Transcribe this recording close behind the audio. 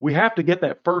We have to get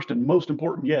that first and most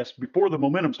important yes before the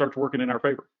momentum starts working in our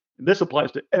favor. And this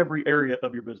applies to every area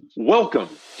of your business. Welcome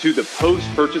to the Post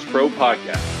Purchase Pro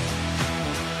podcast.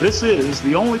 This is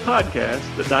the only podcast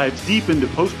that dives deep into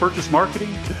post-purchase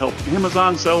marketing to help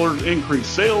Amazon sellers increase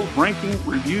sales, ranking,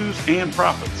 reviews, and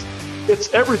profits.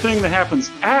 It's everything that happens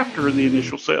after the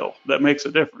initial sale that makes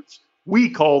a difference.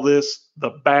 We call this the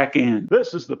back end.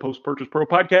 This is the Post-Purchase Pro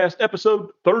podcast,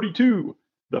 episode 32,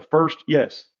 the first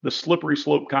yes, the slippery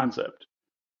slope concept.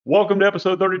 Welcome to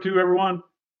episode 32, everyone.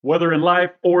 Whether in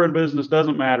life or in business,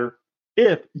 doesn't matter.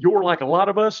 If you're like a lot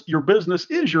of us, your business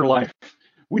is your life.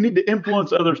 We need to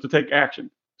influence others to take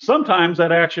action. Sometimes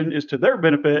that action is to their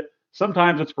benefit.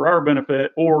 Sometimes it's for our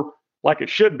benefit, or like it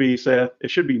should be, Seth,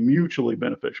 it should be mutually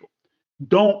beneficial.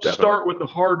 Don't start with the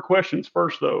hard questions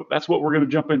first, though. That's what we're going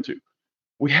to jump into.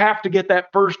 We have to get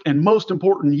that first and most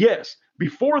important yes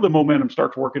before the momentum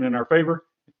starts working in our favor.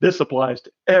 This applies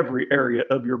to every area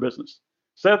of your business.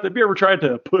 Seth, have you ever tried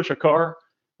to push a car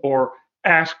or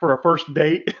ask for a first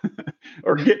date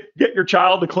or get your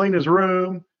child to clean his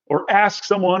room? Or ask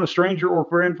someone, a stranger or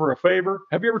friend, for a favor?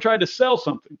 Have you ever tried to sell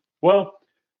something? Well,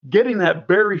 getting that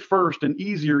very first and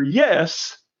easier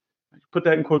yes, put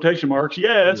that in quotation marks,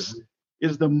 yes,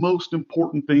 is the most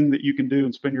important thing that you can do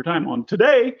and spend your time on.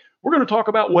 Today, we're going to talk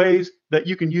about ways that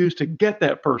you can use to get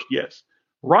that first yes.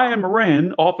 Ryan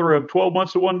Moran, author of 12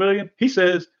 Months to 1 Million, he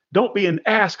says, don't be an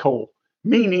asshole.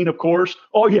 Meaning, of course,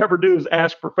 all you ever do is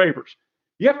ask for favors.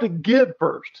 You have to give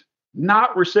first,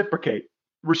 not reciprocate.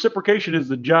 Reciprocation is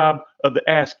the job of the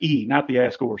askee, not the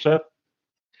asker, Seth.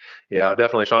 Yeah,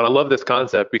 definitely, Sean. I love this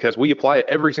concept because we apply it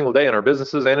every single day in our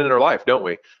businesses and in our life, don't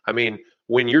we? I mean,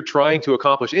 when you're trying to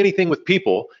accomplish anything with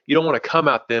people, you don't want to come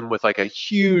at them with like a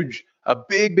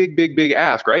big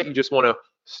ask, right? You just want to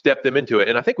step them into it.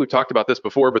 And I think we've talked about this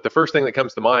before, but the first thing that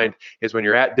comes to mind is when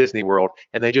you're at Disney World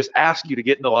and they just ask you to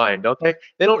get in the line, don't they?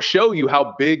 They don't show you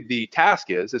how big the task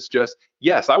is. It's just,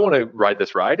 yes, I want to ride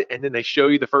this ride. And then they show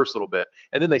you the first little bit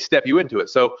and then they step you into it.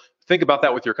 So think about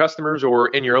that with your customers or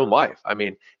in your own life. I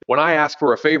mean, when I ask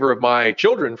for a favor of my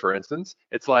children, for instance,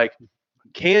 it's like,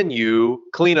 can you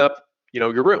clean up,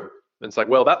 your room? And it's like,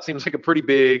 well, that seems like a pretty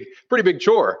big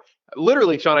chore.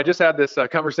 Literally, Sean, I just had this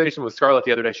conversation with Scarlett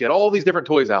the other day. She had all these different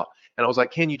toys out, and I was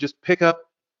like, "Can you just pick up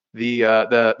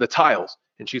the tiles?"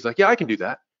 And she's like, "Yeah, I can do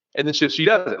that." And then she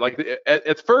does it. Like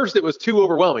at first, it was too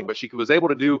overwhelming, but she was able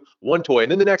to do one toy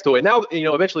and then the next toy. And now,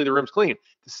 eventually the room's clean.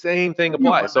 The same thing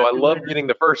applies. So I love getting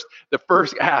the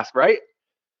first ask, right?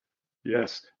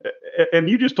 Yes, and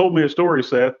you just told me a story,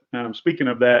 Seth. Speaking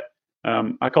of that,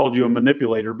 I called you a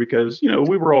manipulator because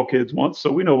we were all kids once, so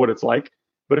we know what it's like.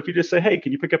 But if you just say, hey,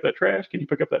 can you pick up that trash? Can you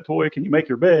pick up that toy? Can you make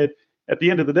your bed? At the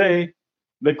end of the day,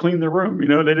 they clean their room. They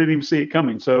didn't even see it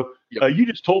coming. So you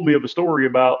just told me of a story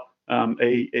about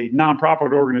a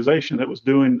nonprofit organization that was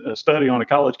doing a study on a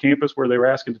college campus where they were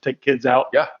asking to take kids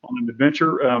out on an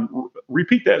adventure.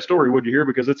 Repeat that story, would you hear?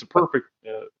 Because it's a perfect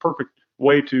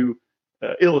way to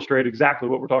illustrate exactly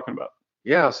what we're talking about.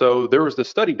 Yeah, so there was this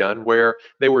study done where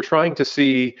they were trying to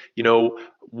see,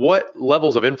 what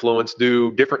levels of influence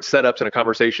do different setups in a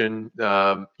conversation,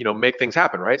 make things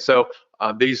happen, right? So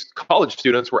these college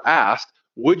students were asked,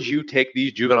 would you take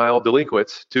these juvenile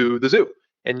delinquents to the zoo?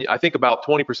 And I think about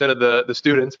 20% of the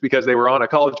students, because they were on a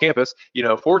college campus,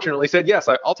 fortunately said, yes,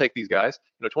 I'll take these guys,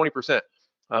 20%.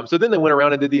 So then they went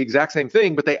around and did the exact same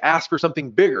thing, but they asked for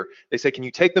something bigger. They said, can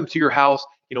you take them to your house,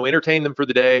 entertain them for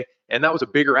the day? And that was a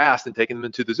bigger ask than taking them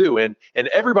into the zoo. And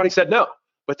everybody said no.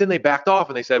 But then they backed off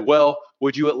and they said, well,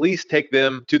 would you at least take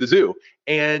them to the zoo?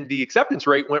 And the acceptance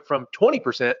rate went from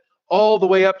 20% all the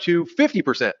way up to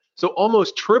 50%. So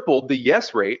almost tripled the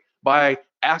yes rate by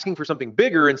asking for something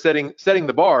bigger and setting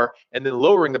the bar and then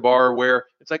lowering the bar where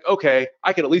it's like, okay,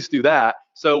 I can at least do that.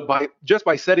 So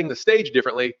by setting the stage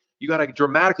differently, you got a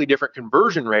dramatically different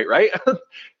conversion rate, right?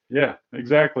 Yeah,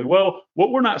 exactly. Well,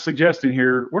 what we're not suggesting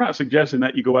here, we're not suggesting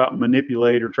that you go out and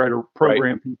manipulate or try to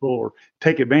program people or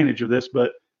take advantage of this,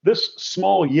 but this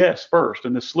small yes first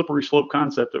and this slippery slope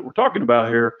concept that we're talking about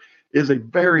here is a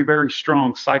very, very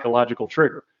strong psychological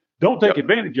trigger. Don't take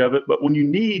advantage of it, but when you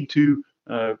need to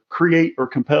create or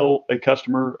compel a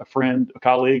customer, a friend, a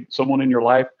colleague, someone in your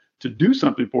life to do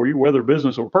something for you, whether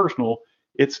business or personal,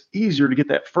 it's easier to get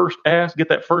that first ask, get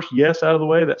that first yes out of the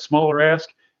way, that smaller ask,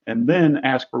 and then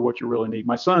ask for what you really need.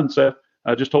 My son, Seth,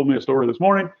 just told me a story this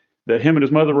morning that him and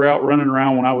his mother were out running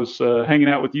around when I was hanging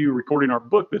out with you recording our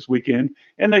book this weekend,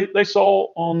 and they saw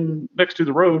on next to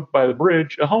the road by the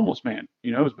bridge a homeless man,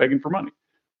 was begging for money.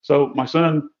 So my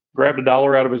son grabbed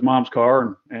 $1 out of his mom's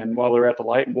car and while they were at the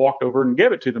light and walked over and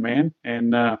gave it to the man.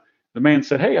 And the man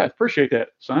said, "Hey, I appreciate that,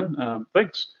 son.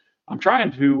 Thanks." I'm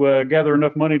trying to gather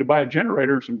enough money to buy a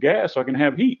generator and some gas so I can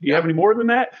have heat. Do you have any more than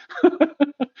that?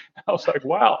 I was like,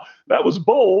 wow, that was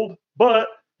bold. But,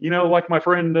 like my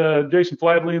friend Jason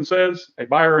Fladlien says, a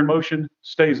buyer in motion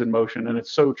stays in motion. And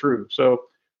it's so true. So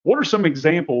what are some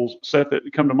examples, Seth,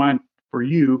 that come to mind for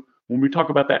you when we talk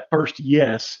about that first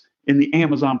yes in the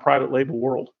Amazon private label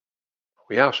world?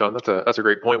 Yeah, Sean, that's a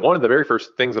great point. One of the very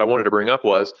first things that I wanted to bring up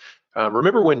was,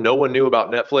 remember when no one knew about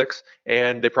Netflix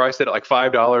and they priced it at like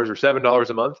 $5 or $7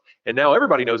 a month, and now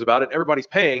everybody knows about it, everybody's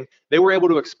paying. They were able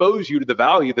to expose you to the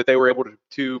value that they were able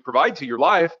to provide to your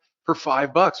life for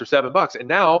 $5 or $7, and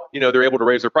now they're able to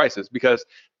raise their prices because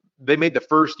they made the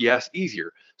first yes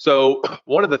easier. So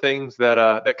one of the things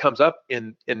that comes up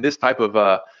in this type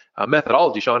of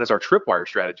methodology, Sean, is our tripwire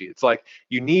strategy. It's like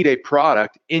you need a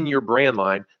product in your brand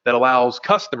line that allows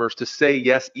customers to say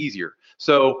yes easier.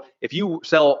 So if you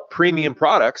sell premium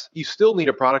products, you still need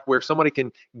a product where somebody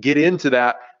can get into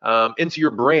that, into your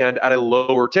brand at a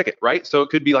lower ticket, right? So it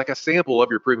could be like a sample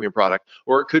of your premium product,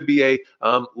 or it could be a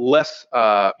less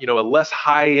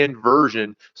high-end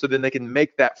version. So then they can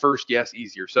make that first yes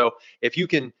easier. So if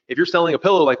you're selling a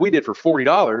pillow like we did for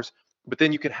 $40, but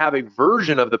then you can have a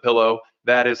version of the pillow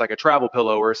that is like a travel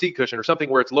pillow or a seat cushion or something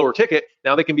where it's lower ticket.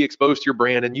 Now they can be exposed to your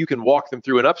brand and you can walk them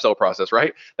through an upsell process,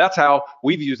 right? That's how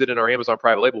we've used it in our Amazon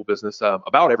private label business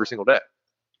about every single day.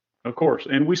 Of course.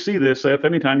 And we see this, Seth,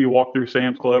 anytime you walk through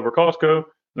Sam's Club or Costco,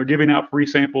 they're giving out free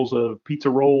samples of pizza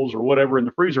rolls or whatever in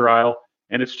the freezer aisle.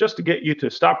 And it's just to get you to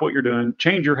stop what you're doing,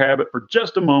 change your habit for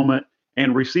just a moment,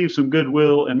 and receive some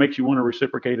goodwill, and makes you want to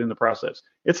reciprocate in the process.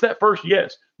 It's that first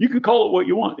yes. You can call it what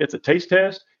you want. It's a taste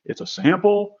test. It's a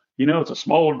sample. It's a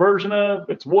smaller version of.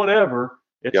 It's whatever.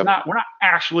 It's not. We're not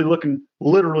actually looking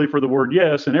literally for the word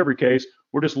yes in every case.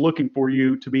 We're just looking for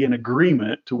you to be in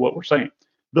agreement to what we're saying.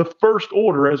 The first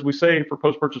order, as we say for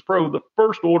Post Purchase Pro, the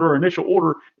first order, initial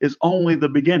order, is only the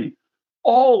beginning.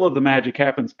 All of the magic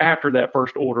happens after that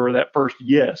first order, or that first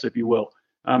yes, if you will.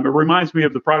 It reminds me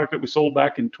of the product that we sold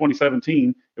back in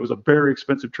 2017. It was a very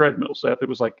expensive treadmill, Seth. It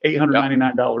was like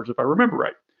 $899, if I remember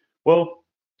right. Well,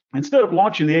 instead of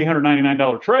launching the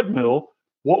 $899 treadmill,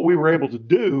 what we were able to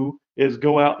do is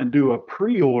go out and do a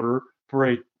pre-order for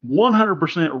a 100%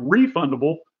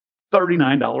 refundable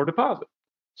 $39 deposit.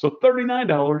 So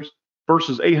 $39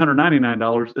 versus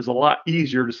 $899 is a lot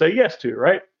easier to say yes to,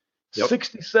 right?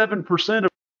 67%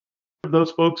 of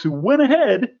those folks who went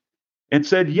ahead and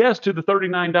said yes to the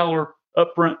 $39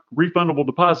 upfront refundable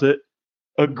deposit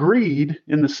agreed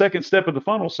in the second step of the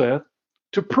funnel, Seth,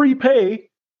 to prepay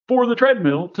for the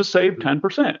treadmill to save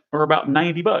 10%, or about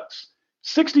 $90.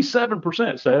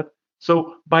 67%, Seth.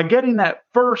 So by getting that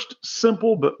first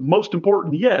simple but most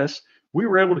important yes, we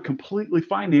were able to completely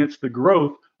finance the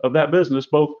growth of that business,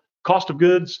 both cost of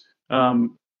goods,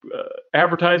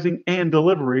 advertising, and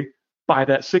delivery, by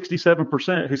that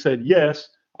 67% who said yes,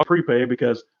 I'll prepay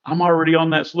because I'm already on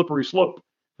that slippery slope.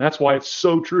 That's why it's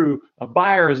so true. A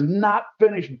buyer is not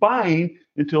finished buying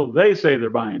until they say they're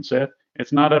buying, Seth.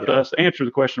 It's not up to us to answer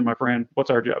the question, my friend. What's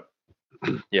our job?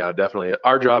 Yeah, definitely.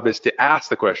 Our job is to ask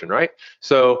the question, right?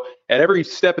 So at every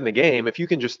step in the game, if you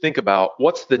can just think about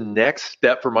what's the next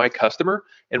step for my customer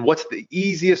and what's the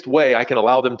easiest way I can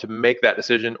allow them to make that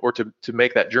decision or to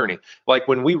make that journey. Like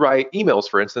when we write emails,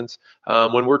 for instance,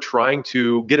 when we're trying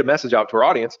to get a message out to our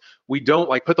audience, we don't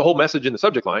like put the whole message in the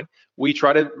subject line. We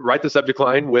try to write the subject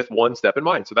line with one step in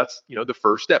mind. So that's, the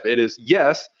first step. It is,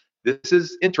 yes, this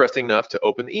is interesting enough to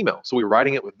open the email. So we're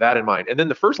writing it with that in mind. And then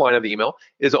the first line of the email,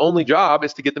 his only job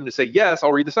is to get them to say, yes,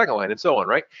 I'll read the second line, and so on,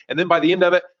 right? And then by the end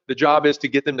of it, the job is to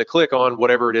get them to click on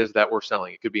whatever it is that we're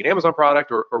selling. It could be an Amazon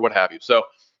product or what have you. So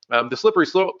the slippery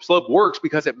slope works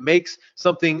because it makes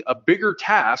something, a bigger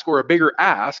task or a bigger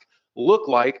ask, look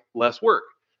like less work.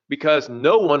 Because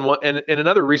no one wants, and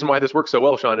another reason why this works so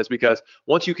well, Sean, is because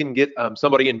once you can get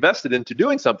somebody invested into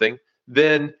doing something,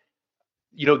 then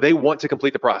they want to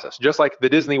complete the process. Just like the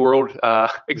Disney World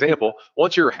example,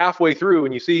 once you're halfway through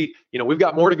and you see, we've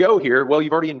got more to go here, well,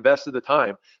 you've already invested the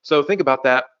time. So think about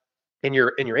that in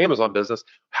your Amazon business.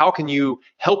 How can you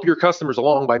help your customers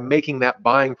along by making that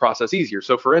buying process easier?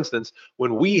 So for instance,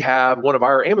 when we have one of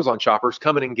our Amazon shoppers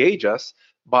come and engage us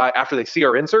after they see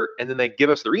our insert and then they give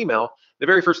us their email, the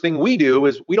very first thing we do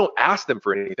is we don't ask them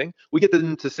for anything. We get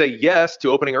them to say yes to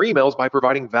opening our emails by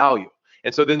providing value.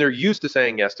 And so then they're used to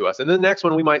saying yes to us. And then the next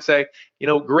one we might say,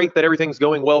 great that everything's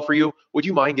going well for you. Would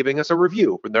you mind giving us a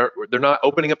review? They're not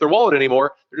opening up their wallet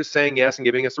anymore. They're just saying yes and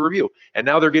giving us a review. And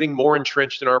now they're getting more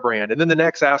entrenched in our brand. And then the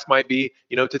next ask might be,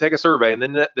 to take a survey. And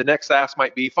then the next ask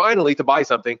might be finally to buy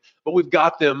something. But we've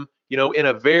got them, in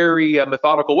a very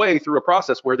methodical way through a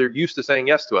process where they're used to saying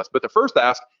yes to us. But the first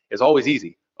ask is always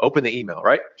easy. open the email,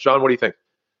 right? Sean, what do you think?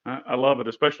 I love it,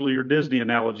 especially your Disney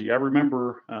analogy. I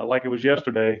remember, like it was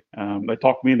yesterday, they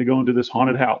talked me into going to this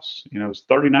haunted house. It's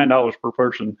 $39 per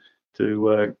person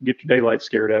to get your daylight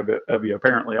scared of you,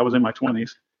 apparently. I was in my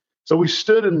 20s. So we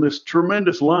stood in this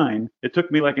tremendous line. It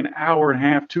took me like an hour and a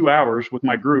half, 2 hours with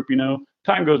my group.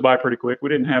 Time goes by pretty quick. We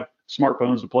didn't have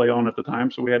smartphones to play on at the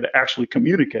time, so we had to actually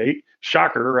communicate.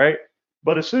 Shocker, right?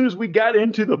 But as soon as we got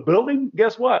into the building,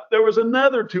 guess what? There was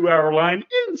another 2-hour line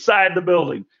inside the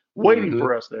building waiting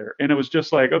for us there. And it was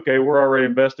just like, okay, we're already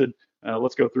invested.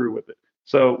 Let's go through with it.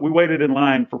 So we waited in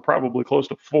line for probably close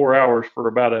to 4 hours for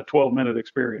about a 12-minute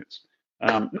experience.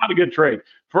 Not a good trade.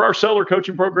 For our seller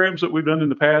coaching programs that we've done in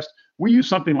the past, we use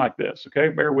something like this. Okay,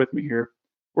 bear with me here.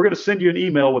 We're going to send you an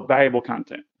email with valuable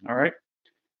content. All right.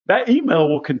 That email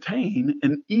will contain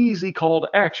an easy call to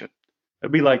action.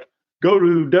 It'd be like, go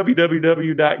to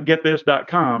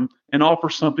www.getthis.com and offer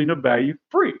something of value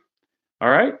free. All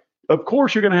right. Of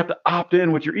course, you're going to have to opt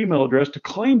in with your email address to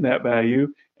claim that value.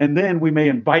 And then we may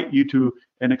invite you to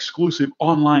an exclusive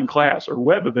online class or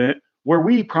web event where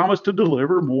we promise to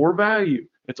deliver more value.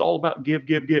 It's all about give,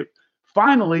 give, give.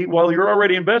 Finally, while you're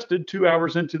already invested 2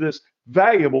 hours into this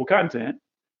valuable content,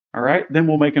 all right, then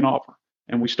we'll make an offer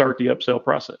and we start the upsell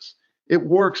process. It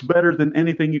works better than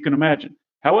anything you can imagine.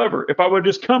 However, if I would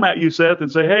just come at you, Seth,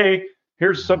 and say, hey,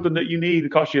 here's something that you need to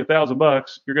cost you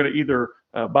 $1,000, you're going to either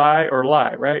buy or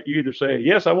lie, right? You either say,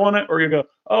 yes, I want it, or you go,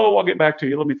 oh, I'll get back to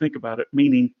you. Let me think about it.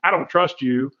 Meaning, I don't trust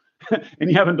you and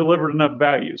you haven't delivered enough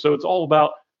value. So it's all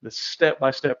about the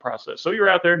step-by-step process. So you're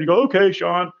out there and you go, okay,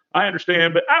 Sean, I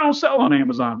understand, but I don't sell on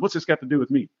Amazon. What's this got to do with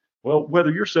me? Well,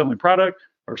 whether you're selling product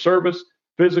or service,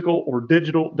 physical or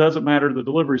digital, doesn't matter. The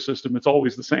delivery system, it's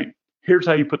always the same. Here's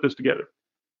how you put this together.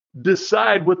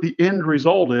 Decide what the end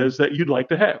result is that you'd like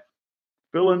to have.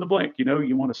 Fill in the blank.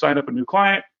 You want to sign up a new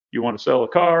client, you want to sell a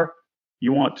car,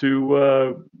 you want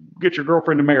to get your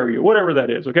girlfriend to marry you, whatever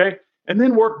that is, okay? And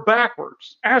then work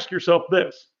backwards. Ask yourself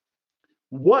this.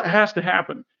 What has to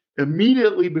happen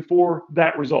immediately before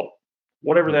that result,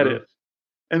 whatever that is?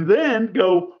 And then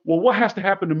go, well, what has to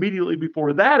happen immediately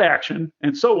before that action,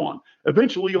 and so on.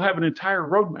 Eventually, you'll have an entire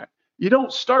roadmap. You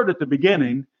don't start at the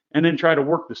beginning and then try to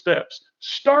work the steps.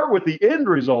 Start with the end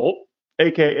result,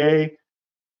 AKA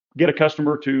get a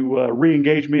customer to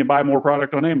re-engage me and buy more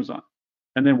product on Amazon,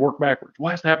 and then work backwards.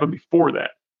 What has to happen before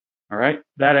that? All right,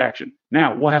 that action.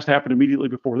 Now, what has to happen immediately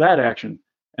before that action,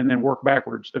 and then work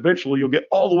backwards? Eventually, you'll get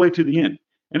all the way to the end.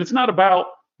 And it's not about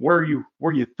where you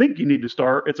think you need to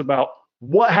start. It's about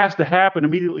what has to happen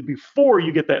immediately before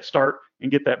you get that start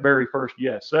and get that very first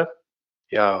yes. Seth?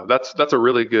 Yeah, that's a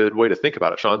really good way to think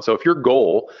about it, Sean. So if your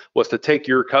goal was to take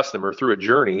your customer through a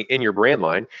journey in your brand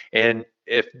line, and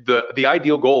if the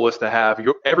ideal goal is to have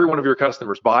every one of your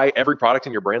customers buy every product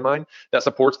in your brand line that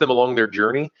supports them along their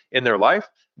journey in their life,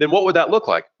 then what would that look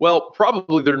like? Well,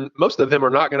 probably most of them are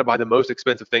not going to buy the most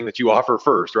expensive thing that you offer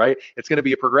first, right? It's going to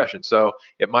be a progression. So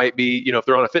it might be, if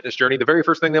they're on a fitness journey, the very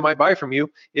first thing they might buy from you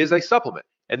is a supplement.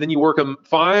 And then you work them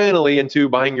finally into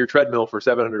buying your treadmill for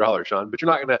 $700, Sean. But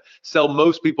you're not going to sell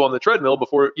most people on the treadmill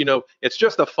before, it's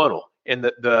just a funnel. And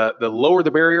the lower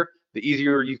the barrier, the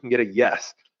easier you can get a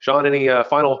yes. Sean, any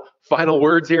final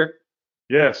words here?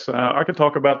 Yes, I could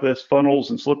talk about this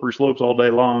funnels and slippery slopes all day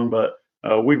long, but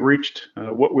we've reached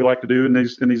what we like to do in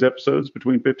these episodes,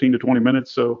 between 15 to 20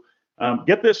 minutes. So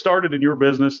get this started in your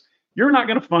business. You're not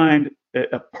going to find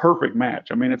a perfect match.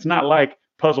 I mean, it's not like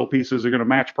puzzle pieces are going to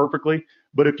match perfectly,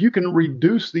 but if you can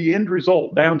reduce the end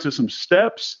result down to some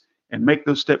steps and make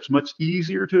those steps much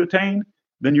easier to attain,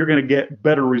 then you're going to get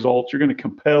better results. You're going to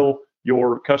compel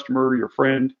your customer, your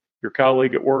friend, your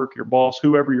colleague at work, your boss,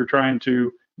 whoever you're trying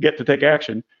to get to take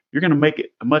action. You're going to make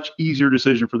it a much easier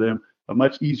decision for them, a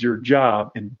much easier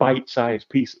job in bite-sized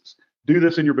pieces. Do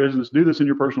this in your business, do this in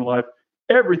your personal life.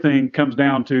 Everything comes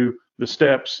down to the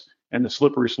steps and the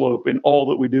slippery slope in all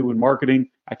that we do in marketing.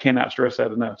 I cannot stress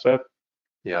that enough. Seth?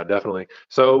 Yeah, definitely.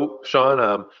 So,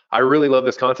 Sean, I really love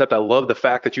this concept. I love the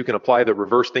fact that you can apply the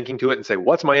reverse thinking to it and say,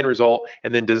 what's my end result?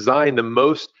 And then design the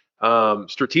most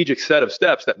strategic set of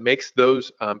steps that makes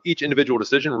those each individual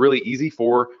decision really easy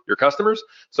for your customers.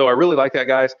 So I really like that,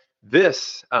 guys.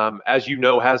 This, as you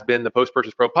know, has been the Post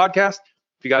Purchase Pro podcast.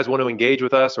 If you guys want to engage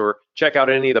with us or check out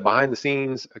any of the behind the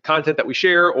scenes content that we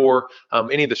share, or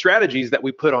any of the strategies that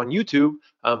we put on YouTube,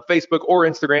 Facebook, or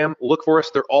Instagram, look for us.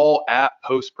 They're all at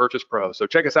Post Purchase Pro. So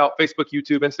check us out, Facebook,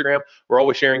 YouTube, Instagram. We're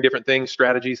always sharing different things,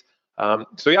 strategies.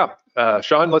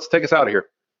 Sean, let's take us out of here.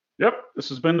 Yep. This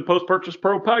has been the Post Purchase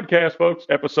Pro podcast, folks.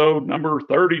 Episode number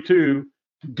 32,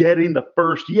 getting the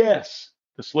first yes.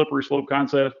 The slippery slope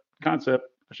concept,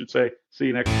 I should say. See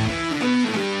you next time.